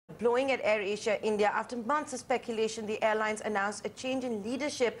blowing at Airasia India. After months of speculation, the airlines announced a change in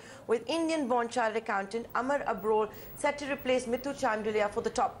leadership with Indian-born chartered accountant Amar Abrol set to replace Mittu Chandilya for the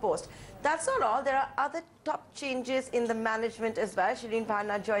top post. That's not all. There are other top changes in the management as well. Shereen Bhan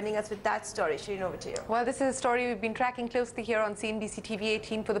now joining us with that story. Shereen, over to you. Well, this is a story we've been tracking closely here on CNBC TV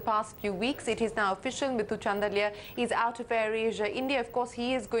 18 for the past few weeks. It is now official. Mittu Chandilya is out of Airasia India. Of course,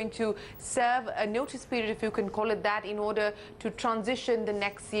 he is going to serve a notice period, if you can call it that, in order to transition the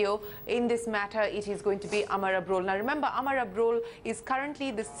next CEO. In this matter, it is going to be Amar Abrol. Now, remember, Amar Abrol is currently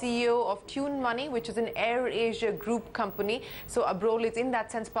the CEO of Tune Money, which is an Airasia group company. So Abrol is, in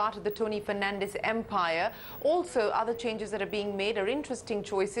that sense, part of the Tony Fernandes empire. Also, other changes that are being made are interesting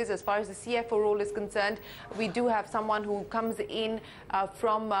choices. As far as the CFO role is concerned, we do have someone who comes in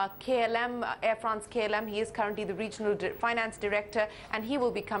from KLM, Air France KLM. He is currently the regional finance director, and he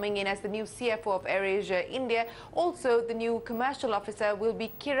will be coming in as the new CFO of Airasia India. Also, the new commercial officer will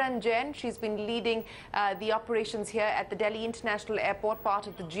be Kiran Jain. She's been leading the operations here at the Delhi International Airport, part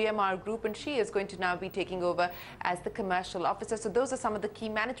of the GMR group, and she is going to now be taking over as the commercial officer. So those are some of the key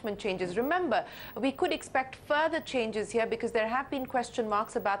management changes. Remember, we could expect further changes here because there have been question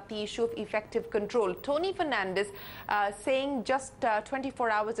marks about the issue of effective control. Tony Fernandes saying just 24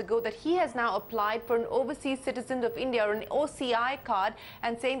 hours ago that he has now applied for an Overseas Citizen of India, or an OCI card,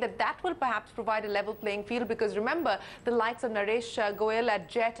 and saying that that will perhaps provide a level playing field, because remember, the likes of Naresh Goyal at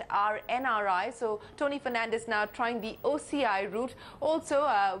Jet are NRI. So Tony Fernandes now trying the OCI route.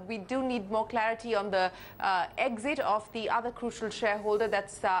 Also, we do need more clarity on the exit of the other crucial shareholder,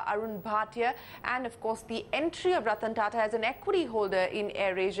 that's Arun Bhatia, and of course the entry of Ratan Tata as an equity holder in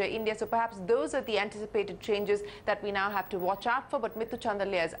Airasia India. So perhaps those are the anticipated changes that we now have to watch out for. But Mittu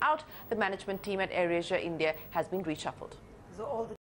Chandilya is out. The management team at Airasia India has been reshuffled. So all the